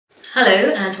Hello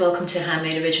and welcome to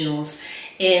Handmade Originals.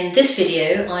 In this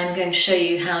video I'm going to show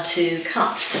you how to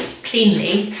cut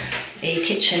cleanly a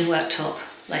kitchen worktop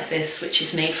like this, which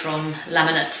is made from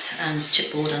laminate and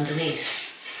chipboard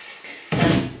underneath.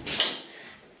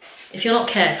 If you're not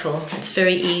careful, it's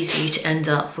very easy to end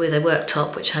up with a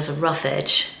worktop which has a rough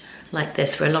edge like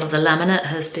this, where a lot of the laminate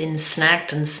has been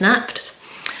snagged and snapped.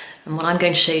 And what I'm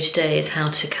going to show you today is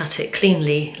how to cut it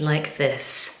cleanly like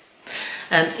this.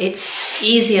 It's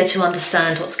easier to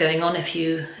understand what's going on if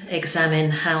you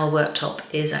examine how a worktop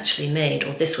is actually made,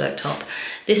 or this worktop.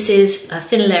 This is a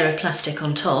thin layer of plastic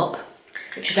on top,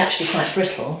 which is actually quite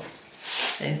brittle.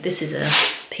 So this is a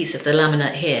piece of the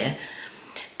laminate here,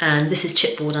 and this is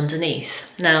chipboard underneath.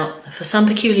 Now, for some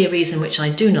peculiar reason which I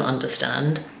do not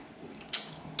understand,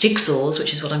 jigsaws,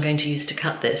 which is what I'm going to use to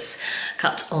cut this,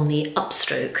 cut on the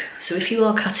upstroke. So if you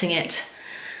are cutting it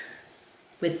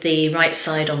with the right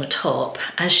side on the top,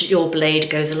 as your blade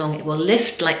goes along, it will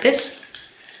lift like this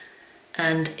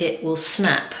and it will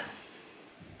snap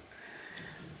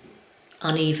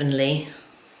unevenly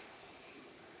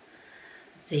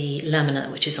the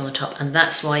laminate which is on the top, and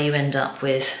that's why you end up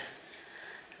with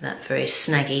that very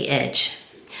snaggy edge.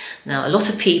 Now, a lot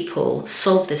of people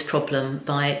solve this problem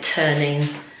by turning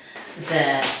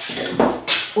their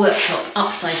worktop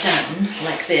upside down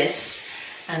like this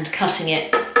and cutting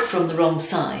it from the wrong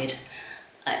side.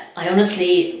 I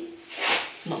honestly,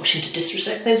 I'm not wishing to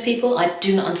disrespect those people, I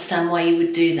do not understand why you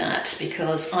would do that,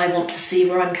 because I want to see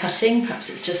where I'm cutting. Perhaps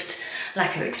it's just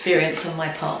lack of experience on my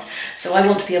part. So I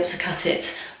want to be able to cut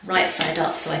it right side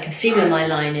up so I can see where my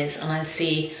line is and I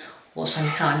see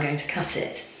how I'm going to cut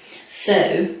it.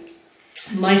 So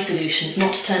my solution is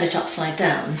not to turn it upside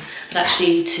down, but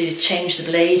actually to change the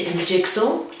blade in the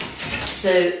jigsaw.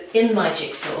 So in my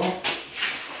jigsaw,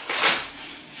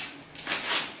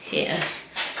 here,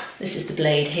 this is the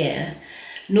blade here.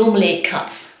 Normally it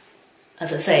cuts,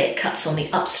 as I say, it cuts on the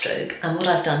upstroke, and what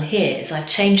I've done here is I've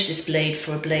changed this blade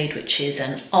for a blade which is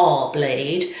an R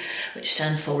blade, which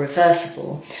stands for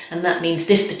reversible, and that means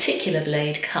this particular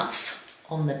blade cuts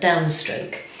on the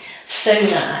downstroke, so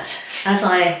that as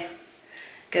I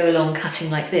go along cutting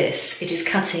like this, it is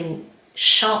cutting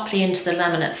sharply into the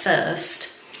laminate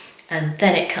first, and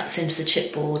then it cuts into the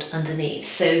chipboard underneath.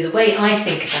 So the way I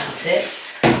think about it,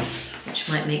 which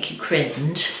might make you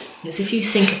cringe, is if you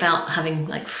think about having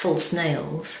like false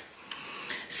nails.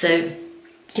 So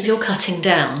if you're cutting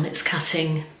down, it's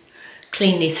cutting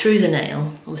cleanly through the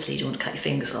nail. Obviously you don't want to cut your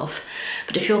fingers off,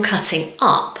 but if you're cutting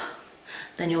up,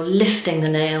 then you're lifting the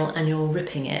nail and you're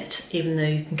ripping it, even though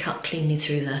you can cut cleanly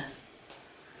through the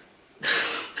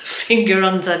finger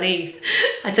underneath.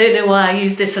 I don't know why I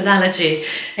use this analogy.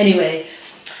 Anyway,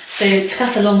 so to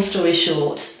cut a long story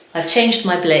short, I've changed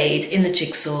my blade in the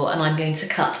jigsaw and I'm going to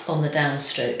cut on the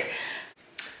downstroke.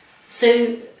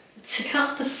 So to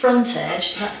cut the front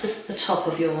edge, that's the top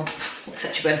of your,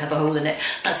 except you won't have a hole in it,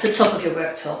 that's the top of your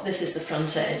worktop, this is the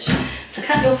front edge. To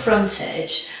cut your front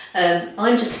edge,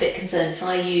 I'm just a bit concerned if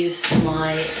I use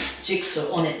my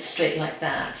jigsaw on it straight like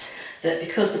that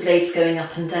because the blade's going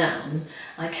up and down,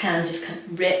 I can just kind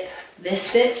of rip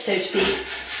this bit. So to be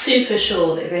super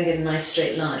sure that you're going to get a nice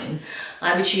straight line,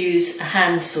 I would use a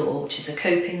hand saw, which is a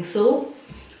coping saw,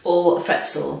 or a fret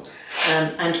saw.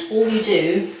 And all you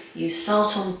do, you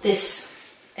start on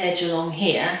this edge along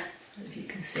here, if you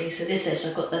can see, so this edge,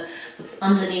 I've got the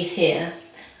underneath here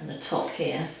and the top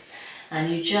here,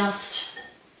 and you just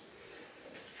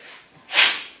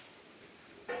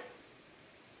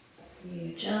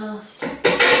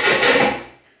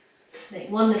make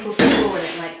one little score in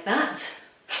it like that.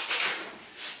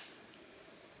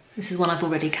 This is one I've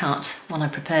already cut, one I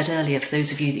prepared earlier for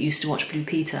those of you that used to watch Blue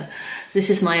Peter. This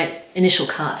is my initial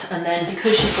cut, and then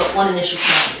because you've got one initial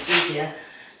cut, it's easier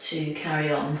to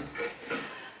carry on.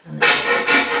 And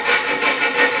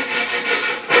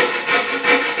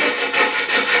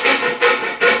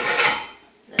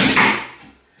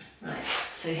right,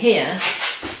 so here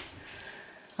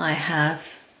I have,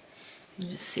 you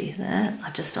just see there,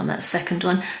 I've just done that second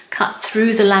one, cut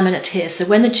through the laminate here. So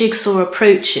when the jigsaw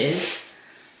approaches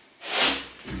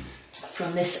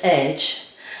from this edge,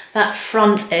 that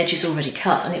front edge is already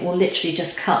cut, and it will literally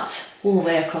just cut all the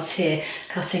way across here,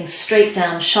 cutting straight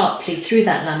down sharply through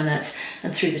that laminate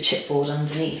and through the chipboard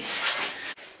underneath.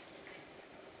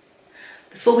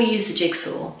 Before we use the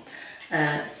jigsaw,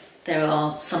 there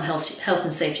are some health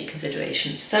and safety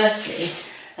considerations. Firstly,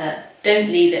 don't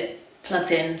leave it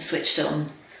plugged in, switched on,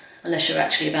 unless you're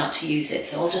actually about to use it.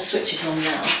 So I'll just switch it on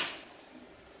now.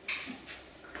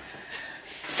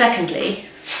 Secondly,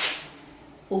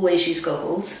 always use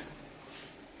goggles.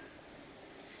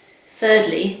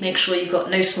 Thirdly, make sure you've got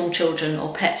no small children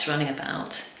or pets running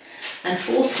about. And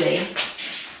fourthly,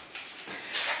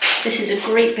 this is a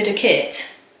great bit of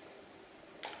kit,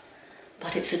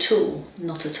 but it's a tool,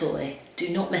 not a toy. Do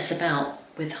not mess about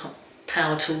with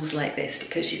power tools like this,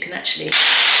 because you can actually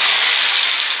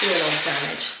do a lot of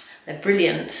damage. They're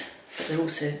brilliant, but they're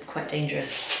also quite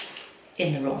dangerous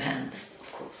in the wrong hands,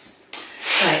 of course.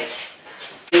 Right,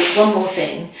 one more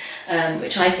thing,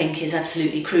 which I think is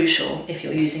absolutely crucial if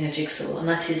you're using a jigsaw, and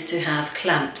that is to have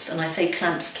clamps. And I say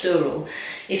clamps plural.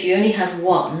 If you only have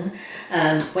one,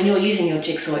 when you're using your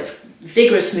jigsaw, it's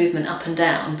vigorous movement up and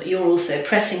down, but you're also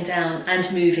pressing down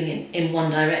and moving in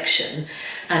one direction.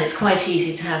 And it's quite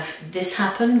easy to have this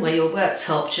happen, where your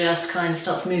worktop just kind of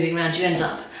starts moving around. You end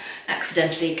up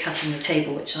accidentally cutting the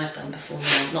table, which I've done before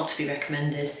now, not to be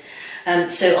recommended.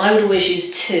 So I would always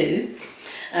use two.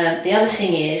 The other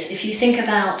thing is, if you think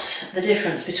about the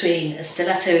difference between a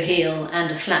stiletto heel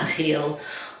and a flat heel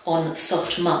on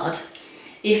soft mud,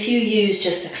 if you use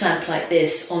just a clamp like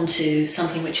this onto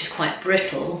something which is quite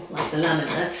brittle, like the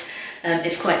laminate,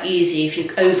 it's quite easy. If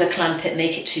you over clamp it,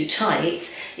 make it too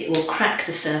tight, it will crack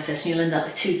the surface and you'll end up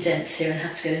with two dents here and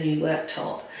have to get a new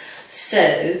worktop.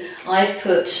 So I've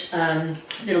put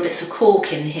little bits of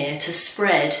cork in here to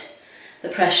spread the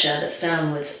pressure that's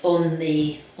downwards on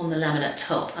the laminate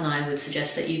top, and I would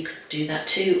suggest that you could do that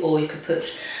too, or you could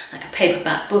put like a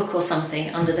paperback book or something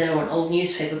under there, or an old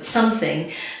newspaper, but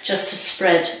something just to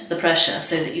spread the pressure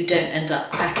so that you don't end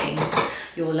up cracking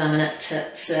your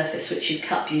laminate surface, which you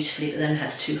cut beautifully but then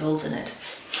has two holes in it.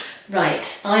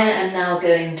 Right, I am now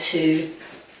going to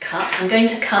cut. I'm going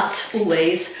to cut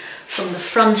always from the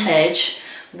front edge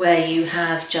where you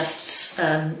have just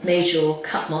made your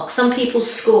cut mark. Some people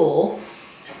score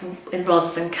rather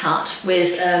than cut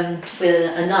with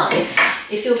a knife.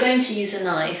 If you're going to use a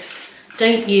knife,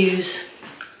 don't use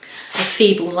a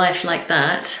feeble knife like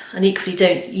that, and equally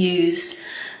don't use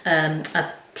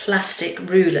a plastic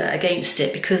ruler against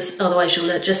it, because otherwise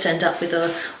you'll just end up with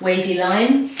a wavy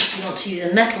line. You want to use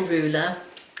a metal ruler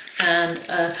and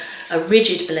a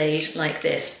rigid blade like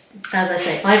this. As I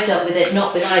say, I've dealt with it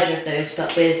not with either of those,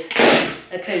 but with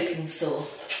a coping saw.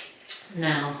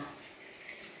 Now,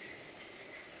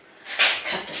 let's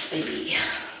cut this baby.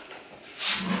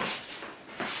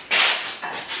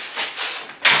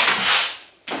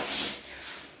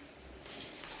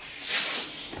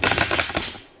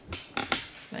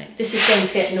 Right, this is going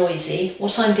to get noisy.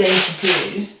 What I'm going to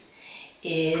do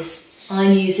is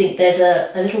there's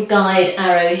a little guide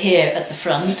arrow here at the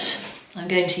front. I'm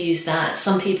going to use that.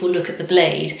 Some people look at the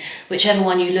blade. Whichever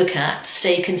one you look at,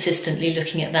 stay consistently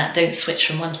looking at that. Don't switch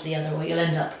from one to the other or you'll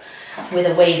end up with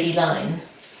a wavy line.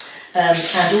 And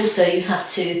also you have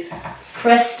to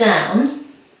press down,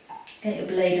 get your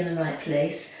blade in the right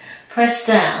place, press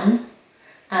down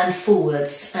and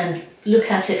forwards and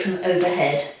look at it from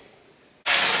overhead.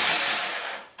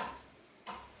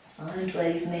 Find where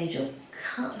you've made your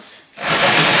cut.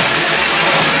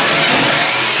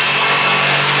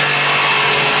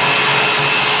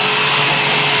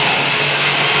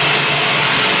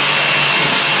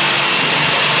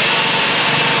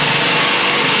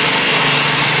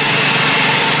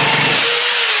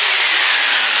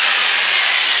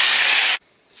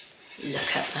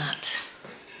 Look at that.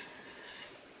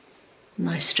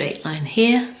 Nice straight line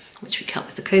here, which we cut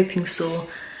with the coping saw.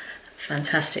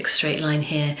 Fantastic straight line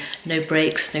here. No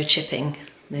breaks, no chipping,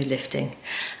 no lifting.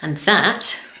 And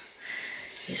that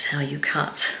is how you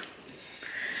cut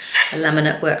a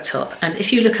laminate worktop. And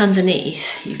if you look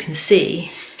underneath, you can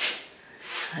see,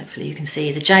 hopefully you can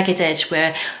see the jagged edge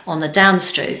where on the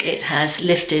downstroke it has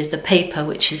lifted the paper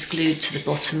which is glued to the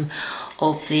bottom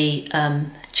of the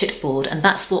chipboard, and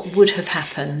that's what would have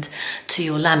happened to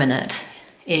your laminate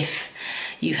if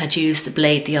you had used the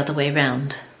blade the other way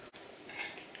round.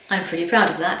 I'm pretty proud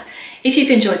of that. If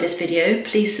you've enjoyed this video,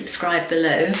 please subscribe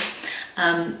below.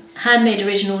 Handmade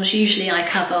Originals, usually I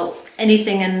cover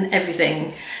anything and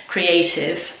everything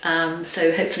creative,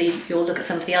 so hopefully you'll look at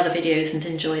some of the other videos and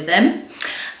enjoy them.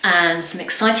 And some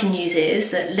exciting news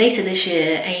is that later this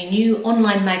year a new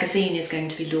online magazine is going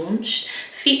to be launched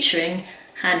featuring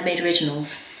Handmade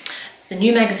Originals. The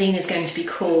new magazine is going to be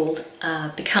called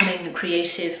Becoming a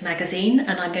Creative Magazine,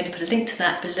 and I'm going to put a link to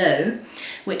that below,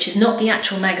 which is not the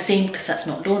actual magazine because that's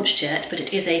not launched yet, but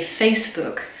it is a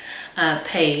Facebook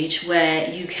page where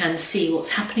you can see what's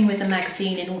happening with the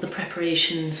magazine in all the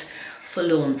preparations for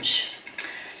launch.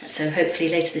 So hopefully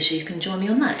later this year you can join me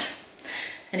on that.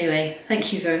 Anyway,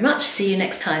 thank you very much. See you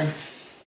next time.